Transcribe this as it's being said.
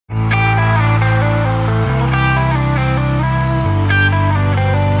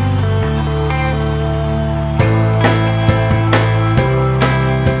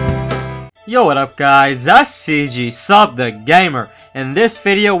Yo, what up guys, TheRealSTG, sub the gamer. In this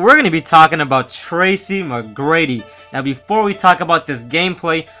video, we're going to be talking about Tracy Mcgrady. Now before we talk about this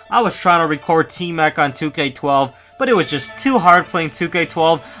gameplay, I was trying to record TMAC on 2K12, but it was just too hard playing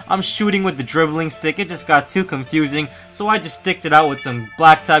 2K12. I'm shooting with the dribbling stick, it just got too confusing, so I just sticked it out with some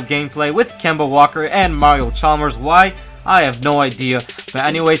blacktop gameplay with Kemba Walker and Mario Chalmers. Why? I have no idea. But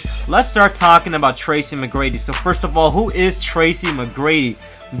anyways, let's start talking about Tracy Mcgrady. So first of all, who is Tracy Mcgrady?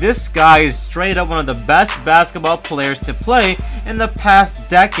 This guy is straight up one of the best basketball players to play in the past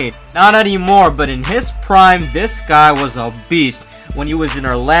decade. Not anymore, but in his prime, this guy was a beast. When he was in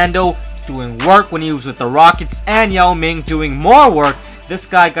Orlando doing work, when he was with the Rockets and Yao Ming doing more work, this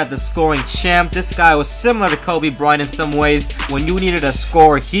guy got the scoring champ. This guy was similar to Kobe Bryant in some ways. When you needed a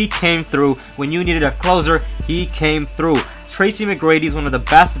scorer, he came through. When you needed a closer, he came through. Tracy Mcgrady is one of the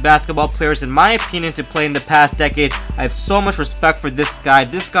best basketball players, in my opinion, to play in the past decade. I have so much respect for this guy.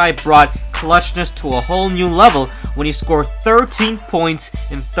 This guy brought clutchness to a whole new level when he scored 13 points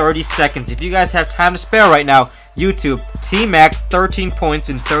in 30 seconds. If you guys have time to spare right now, YouTube, TMAC, 13 points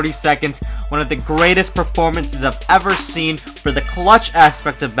in 30 seconds. One of the greatest performances I've ever seen for the clutch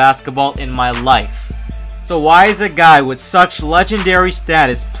aspect of basketball in my life. So why is a guy with such legendary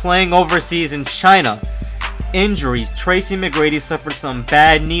status playing overseas in China? Injuries. Tracy Mcgrady suffered some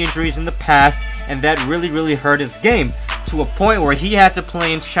bad knee injuries in the past, and that really hurt his game to a point where he had to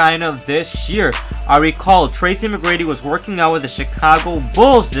play in China this year. I recall Tracy Mcgrady was working out with the Chicago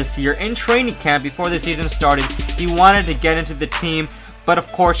Bulls this year in training camp before the season started. He wanted to get into the team, but of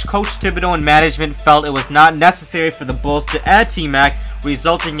course Coach Thibodeau and management felt it was not necessary for the Bulls to add TMAC,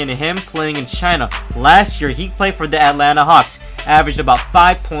 resulting in him playing in China. Last year he played for the Atlanta Hawks, averaged about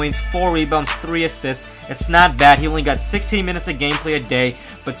 5 points, 4 rebounds, 3 assists. It's not bad. He only got 16 minutes of gameplay a day,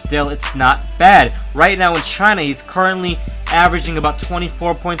 but still it's not bad. Right now in China he's currently averaging about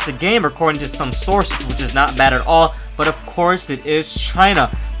 24 points a game according to some sources, which is not bad at all, but of course it is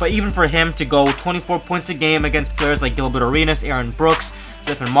China. But even for him to go 24 points a game against players like Gilbert Arenas, Aaron Brooks,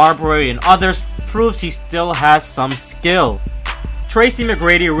 Stephen Marbury, and others proves he still has some skill. Tracy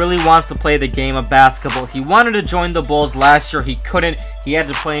Mcgrady really wants to play the game of basketball. He wanted to join the Bulls last year, he couldn't. He had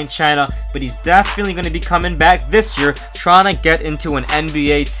to play in China, but he's definitely going to be coming back this year, trying to get into an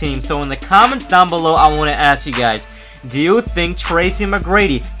NBA team. So in the comments down below, I want to ask you guys, do you think Tracy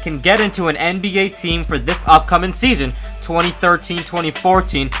Mcgrady can get into an NBA team for this upcoming season,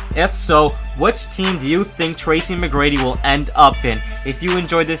 2013-2014? If so, which team do you think Tracy Mcgrady will end up in? If you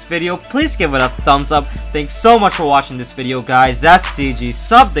enjoyed this video, please give it a thumbs up. Thanks so much for watching this video, guys. TheRealSTG,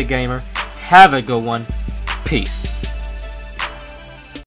 sub the gamer. Have a good one. Peace.